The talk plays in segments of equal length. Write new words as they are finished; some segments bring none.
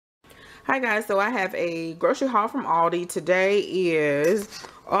Hi guys, so I have a grocery haul from Aldi. Today is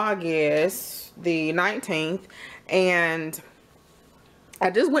August the 19th and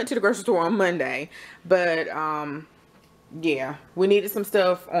I just went to the grocery store on Monday, but yeah, we needed some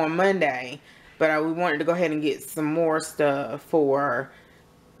stuff on Monday, but we wanted to go ahead and get some more stuff for,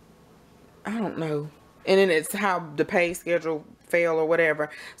 I don't know, and then it's how the pay schedule fell or whatever.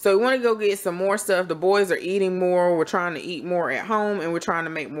 So we want to go get some more stuff. The boys are eating more. We're trying to eat more at home, and we're trying to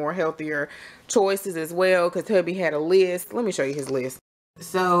make more healthier choices as well, because hubby had a list. Let me show you his list.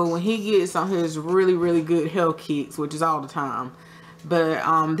 So when he gets on his really good health kicks, which is all the time, but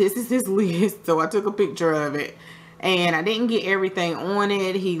this is his list, so I took a picture of it. And I didn't get everything on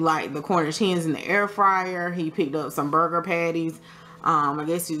it. He liked the Cornish hens in the air fryer. He picked up some burger patties. I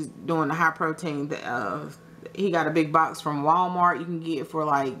guess he's doing the high protein. He got a big box from Walmart. You can get for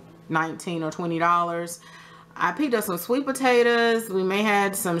like $19 or $20. I picked up some sweet potatoes. We may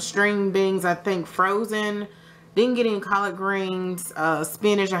have some string beans, I think frozen. Didn't get any collard greens.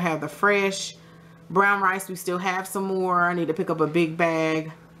 Spinach, I have the fresh. Brown rice, we still have some more. I need to pick up a big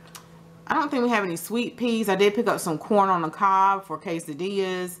bag. I don't think we have any sweet peas. I did pick up some corn on the cob for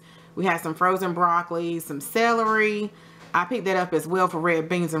quesadillas. We have some frozen broccoli, some celery. I picked that up as well for red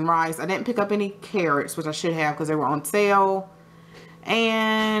beans and rice. I didn't pick up any carrots, which I should have because they were on sale.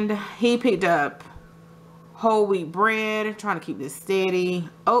 And he picked up whole wheat bread, trying to keep this steady.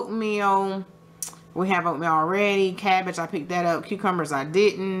 Oatmeal. We have oatmeal already. Cabbage, I picked that up. Cucumbers, I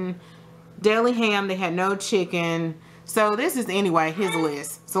didn't. Deli ham, they had no chicken. So this is anyway his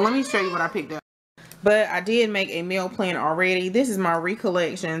list. So let me show you what I picked up. But I did make a meal plan already. This is my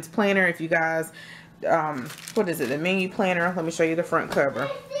recollections planner. If you guys, what is it? The menu planner. Let me show you the front cover.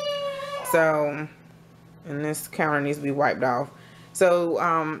 So, and this counter needs to be wiped off. So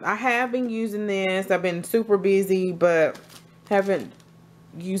I have been using this. I've been super busy, but haven't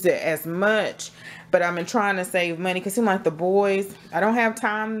used it as much. But I've been trying to save money because it seems like the boys, I don't have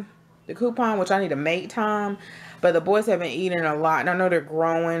time. The coupon, which I need to make time, but the boys have been eating a lot, and I know they're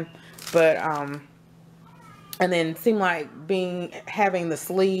growing, but and then seem like having the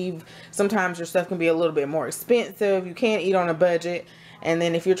sleeve, sometimes your stuff can be a little bit more expensive. You can't eat on a budget, and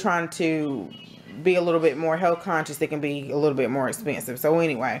then if you're trying to be a little bit more health conscious, it can be a little bit more expensive. So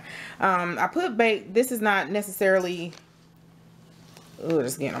anyway, I put this is not necessarily, oh,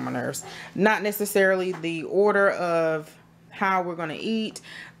 it's getting on my nerves, not necessarily the order of how we're going to eat,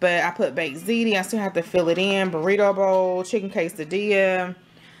 but I put baked ziti. I still have to fill it in. Burrito bowl, chicken quesadilla,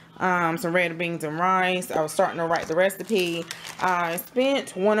 some red beans and rice. I was starting to write the recipe. I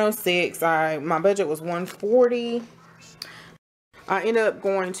spent $106. My budget was $140. I ended up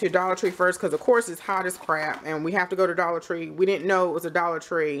going to Dollar Tree first because of course it's hot as crap and we have to go to Dollar Tree. We didn't know it was a Dollar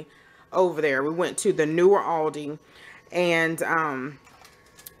Tree over there. We went to the newer Aldi, and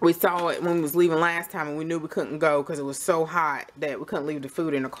we saw it when we was leaving last time, and we knew we couldn't go because it was so hot that we couldn't leave the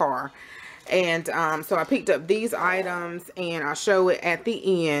food in the car. And so I picked up these items, and I'll show it at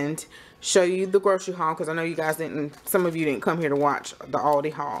the end, show you the grocery haul, because I know you guys didn't, some of you didn't come here to watch the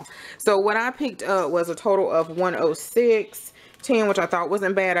Aldi haul. So what I picked up was a total of $106.10, which I thought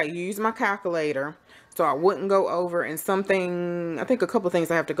wasn't bad. I used my calculator so I wouldn't go over, and I think a couple of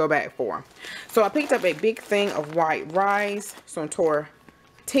things I have to go back for. So I picked up a big thing of white rice, some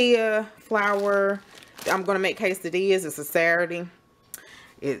tortilla flour. I'm gonna make quesadillas. It's a Saturday.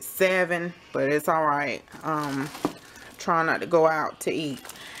 It's 7, but it's all right. Trying not to go out to eat.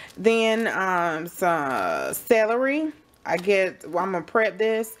 Then some celery. I'm gonna prep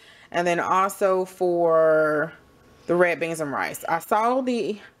this, and then also for the red beans and rice. I saw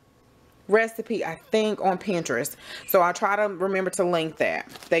the recipe, I think, on Pinterest, so I'll try to remember to link that.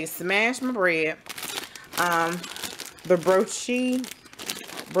 They smashed my bread. The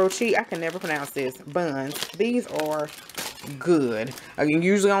brochi, I can never pronounce this, buns. These are good. I can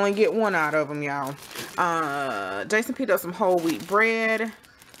usually only get one out of them, y'all. Jason picked up some whole wheat bread,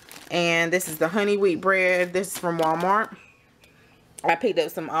 and this is the honey wheat bread. This is from Walmart. I picked up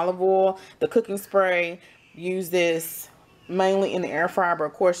some olive oil, the cooking spray. Use this mainly in the air fryer, but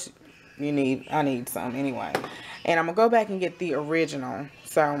of course I need some anyway. And I'm gonna go back and get the original.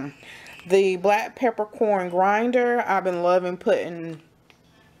 So the black peppercorn grinder, I've been loving putting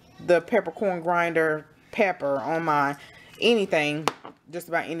the peppercorn grinder pepper on my anything, just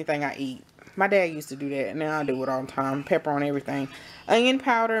about anything I eat. My dad used to do that, and now I do it all the time. Pepper on everything. Onion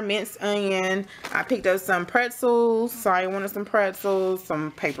powder, minced onion. I picked up some pretzels. Sorry, I wanted some pretzels,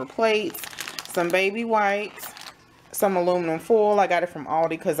 some paper plates, some baby wipes, some aluminum foil. I got it from Aldi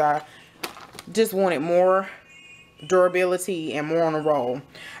because I just wanted more durability and more on a roll.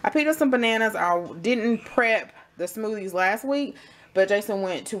 I picked up some bananas. I didn't prep the smoothies last week, But Jason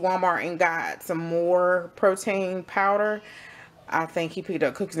went to Walmart and got some more protein powder. I think he picked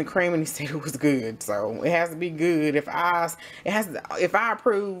up cookies and cream and he said it was good. So it has to be good. If I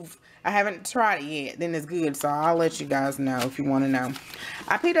approve, I haven't tried it yet, then it's good. So I'll let you guys know if you want to know.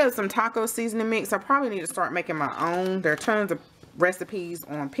 I picked up some taco seasoning mix. I probably need to start making my own. There are tons of recipes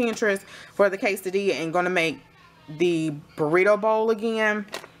on Pinterest for the quesadilla, and going to make the burrito bowl again.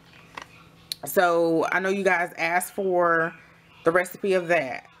 So I know you guys asked for the recipe of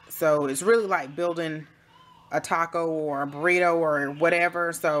that. So it's really like building a taco or a burrito or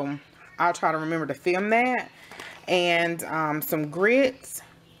whatever. So I'll try to remember to film that. And some grits,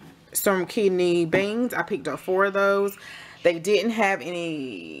 some kidney beans. I picked up 4 of those. They didn't have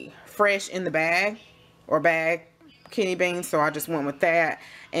any fresh in the bag or bag kidney beans, so I just went with that.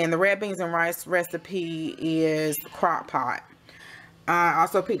 And the red beans and rice recipe is crock pot. I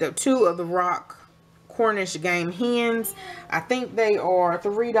also picked up 2 of the Rock Cornish game hens. I think they are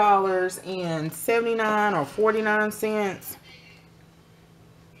 $3.79 or 49 cents.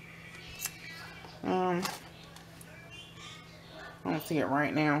 I don't see it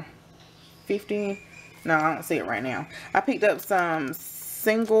right now. 50? No, I don't see it right now. I picked up some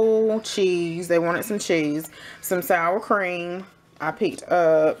single cheese. They wanted some cheese. Some sour cream. I picked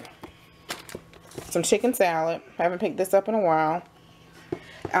up some chicken salad. Haven't picked this up in a while.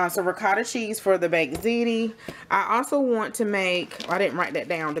 Some ricotta cheese for the baked ziti. I also want to make, I didn't write that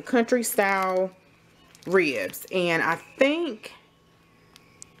down, the country style ribs. And I think,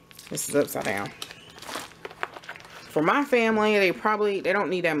 this is upside down. For my family, they don't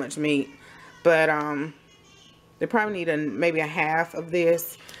need that much meat. But they probably need maybe a half of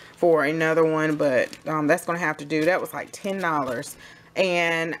this for another one. But that's going to have to do. That was like $10.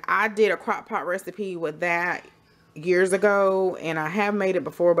 And I did a crock pot recipe with that years ago, and I have made it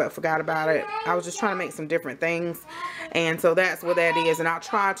before but forgot about it. I was just trying to make some different things, and so that's what that is. And I'll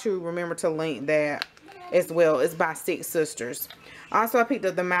try to remember to link that as well. It's by Six Sisters. Also, I picked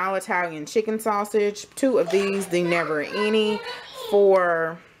up the Mile Italian chicken sausage, 2 of these, the Never Any,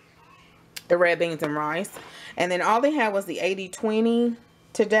 for the red beans and rice. And then all they had was the 80-20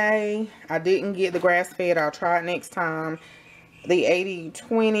 today. I didn't get the grass fed. I'll try it next time. The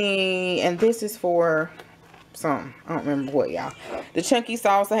 80-20, and this is for some, I don't remember what, y'all. The chunky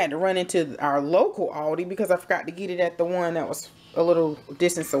sauce, I had to run into our local Aldi because I forgot to get it at the one that was a little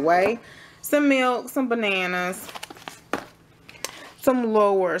distance away. Some milk, some bananas, some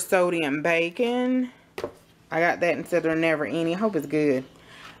lower sodium bacon. I got that instead of the Never Any. I hope it's good.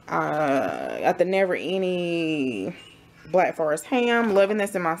 Got the Never Any Black Forest ham. Loving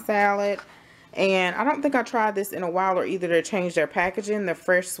this in my salad. And I don't think I tried this in a while, or either they changed their packaging. The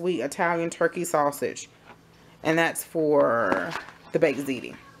fresh sweet Italian turkey sausage. And that's for the baked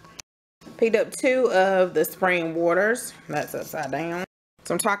ziti. Picked up 2 of the spring waters. That's upside down.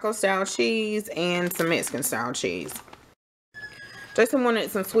 Some taco style cheese and some Mexican style cheese. Jason wanted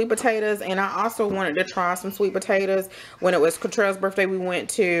some sweet potatoes, and I also wanted to try some sweet potatoes. When it was Cottrell's birthday, we went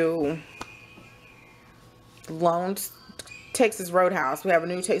to Texas Roadhouse. We have a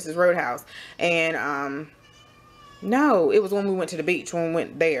new Texas Roadhouse. And no, it was when we went to the beach, when we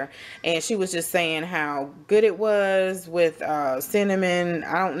went there. And she was just saying how good it was with cinnamon.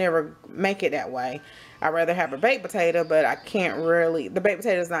 I don't never make it that way. I'd rather have a baked potato, but I can't really. The baked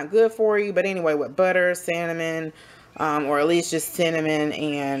potato is not good for you. But anyway, with butter, cinnamon, or at least just cinnamon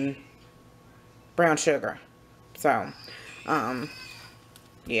and brown sugar. So,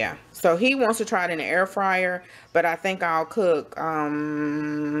 yeah. So he wants to try it in the air fryer. But I think I'll cook,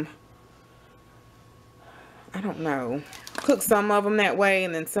 I don't know, cook some of them that way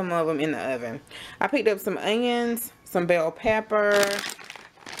and then some of them in the oven. I picked up some onions, some bell pepper,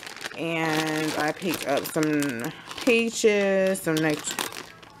 and I picked up some peaches, some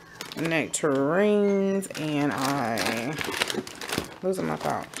nectarines, and losing my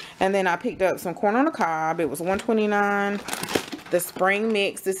thought. And then I picked up some corn on the cob. It was $1.29. The spring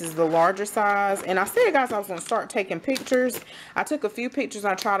mix, this is the larger size. And I said, guys, I was going to start taking pictures. I took a few pictures.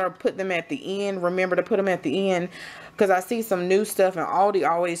 I try to put them at the end. Remember to put them at the end, because I see some new stuff, and Aldi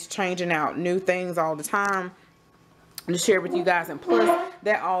always changing out new things all the time to share with you guys. And plus,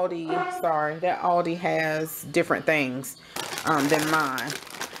 that Aldi has different things than mine.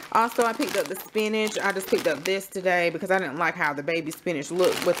 Also, I picked up the spinach. I just picked up this today because I didn't like how the baby spinach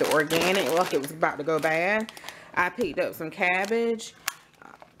looked with the organic. Like it was about to go bad. I picked up some cabbage,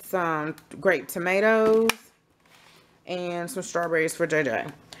 some grape tomatoes, and some strawberries for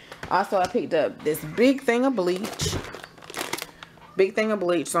JJ. Also, I picked up this big thing of bleach. Big thing of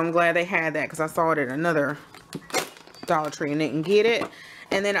bleach. So I'm glad they had that because I saw it at another Dollar Tree and didn't get it.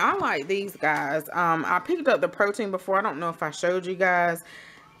 And then I like these guys. I picked up the protein before. I don't know if I showed you guys.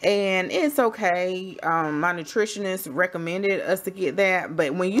 And it's okay. My nutritionist recommended us to get that.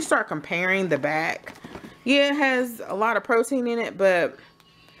 But when you start comparing the back, yeah, it has a lot of protein in it. But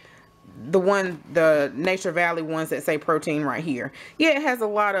the Nature Valley ones that say protein right here, yeah, it has a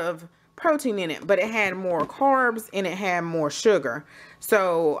lot of protein in it, but it had more carbs and it had more sugar.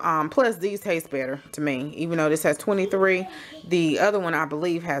 So plus these taste better to me, even though this has 23. The other one I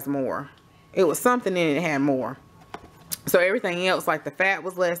believe has more. It was something in it had more. So everything else, like the fat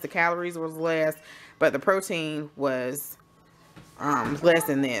was less, the calories was less, but the protein was less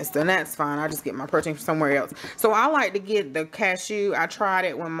than this. And that's fine. I just get my protein from somewhere else. So I like to get the cashew. I tried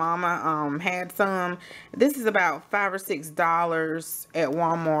it when Mama had some. This is about $5 or $6 at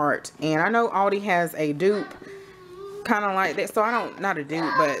Walmart, and I know Aldi has a dupe kind of like that. So I don't, not a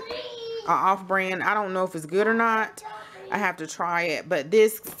dupe, but off brand. I don't know if it's good or not. I have to try it, but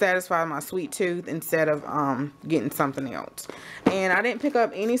this satisfies my sweet tooth instead of getting something else. And I didn't pick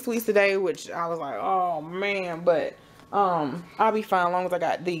up any sweets today, which I was like, oh man, but I'll be fine as long as I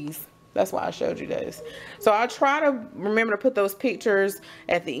got these. That's why I showed you those. So I try to remember to put those pictures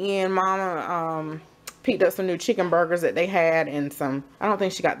at the end. Mama picked up some new chicken burgers that they had, and some, I don't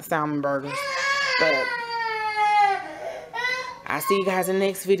think she got the salmon burgers, but I'll see you guys in the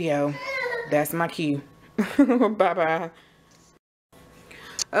next video. That's my cue. Bye bye.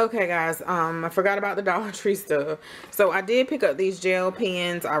 Okay guys, I forgot about the Dollar Tree stuff. So I did pick up these gel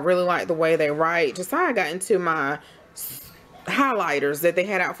pens. I really like the way they write. Josiah got into my highlighters that they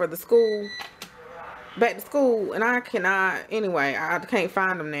had out for the school, back to school, and I cannot, anyway, I can't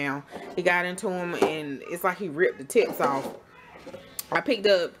find them now. He got into them and it's like he ripped the tips off. I picked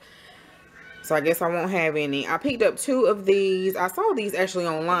up, so I guess I won't have any. I picked up 2 of these. I saw these actually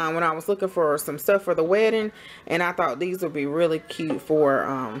online when I was looking for some stuff for the wedding, and I thought these would be really cute for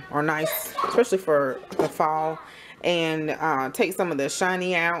or nice, especially for the fall, and take some of the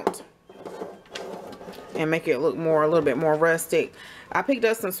shiny out and make it look more, a little bit more rustic. I picked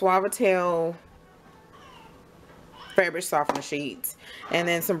up some Suavitel fabric softener sheets, and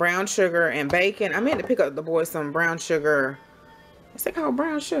then some brown sugar and bacon. I meant to pick up the boys some brown sugar. What's it called?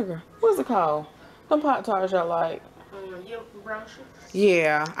 Brown sugar. What's it called? Some Pop Tarts y'all like. Brown sugar.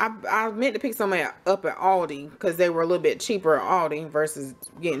 Yeah, I meant to pick some up at Aldi because they were a little bit cheaper at Aldi versus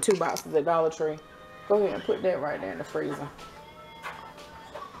getting 2 boxes at Dollar Tree. Go ahead and put that right there in the freezer.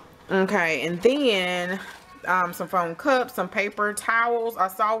 Okay, and then some foam cups, some paper towels. I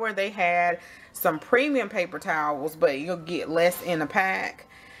saw where they had some premium paper towels, but you'll get less in a pack.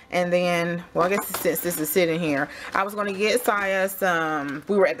 And then, well, I guess since this is sitting here, I was going to get Saya some,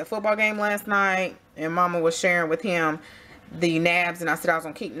 we were at the football game last night, and Mama was sharing with him the nabs, and I said I was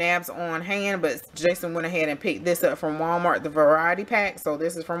going to keep nabs on hand, but Jason went ahead and picked this up from Walmart, the variety pack. So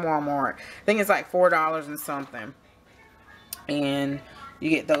this is from Walmart. I think it's like $4 and something. And you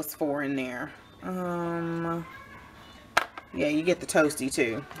get those 4 in there. Yeah, you get the toasty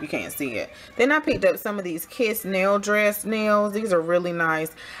too. You can't see it. Then I picked up some of these Kiss nail dress nails. These are really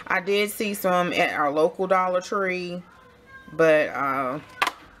nice. I did see some at our local Dollar Tree, but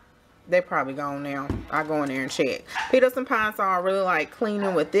they're probably gone now. I'll go in there and check. Picked up some Pine Sol. I really like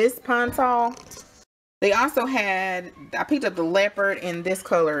cleaning with this Pine Sol. They also had, I picked up the leopard in this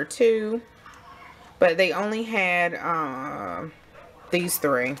color too, but they only had these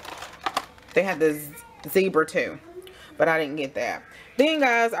 3. They had the zebra too, but I didn't get that. Then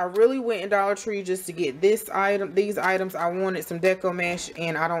guys, I really went in Dollar Tree just to get these items. I wanted some deco mesh,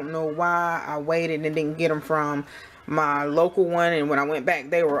 and I don't know why I waited and didn't get them from my local one, and when I went back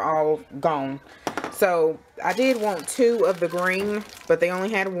they were all gone. So I did want 2 of the green, but they only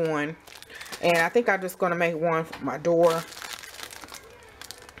had 1, and I think I'm just gonna make 1 for my door.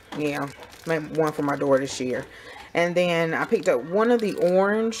 Yeah, make 1 for my door this year. And then I picked up 1 of the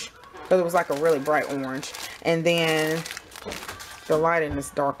orange, because it was like a really bright orange, and then the lighting is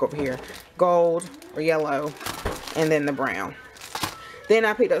dark over here, gold or yellow, and then the brown. Then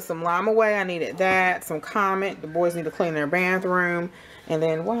I picked up some Lime Away. I needed that. Some Comet. The boys need to clean their bathroom. And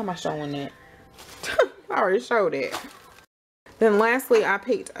then, why am I showing that? I already showed it. Then lastly, I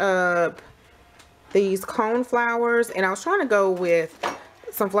picked up these cone flowers, and I was trying to go with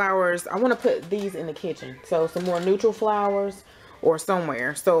some flowers. I want to put these in the kitchen, so some more neutral flowers or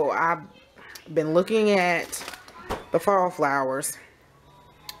somewhere. So I've been looking at the fall flowers,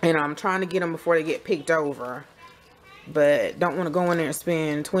 and I'm trying to get them before they get picked over, but don't want to go in there and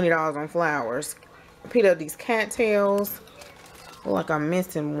spend $20 on flowers. I picked up these cattails. Look like I'm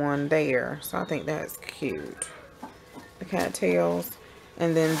missing one there, so I think that's cute. The cattails.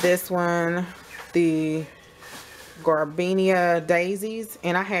 And then this one, the gardenia daisies,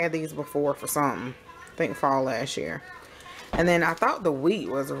 and I had these before for something, I think fall last year. And then I thought the wheat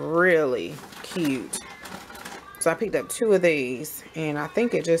was really cute, so I picked up 2 of these, and I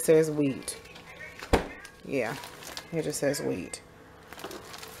think it just says wheat. Yeah, it just says wheat.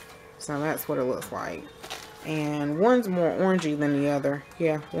 So that's what it looks like. And one's more orangey than the other.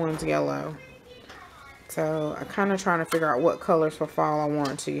 Yeah, one's yellow. So I'm kind of trying to figure out what colors for fall I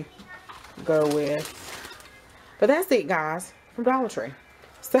want to go with. But that's it, guys, from Dollar Tree.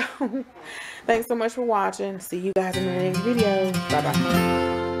 So thanks so much for watching. See you guys in the next video. Bye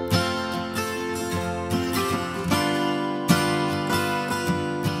bye.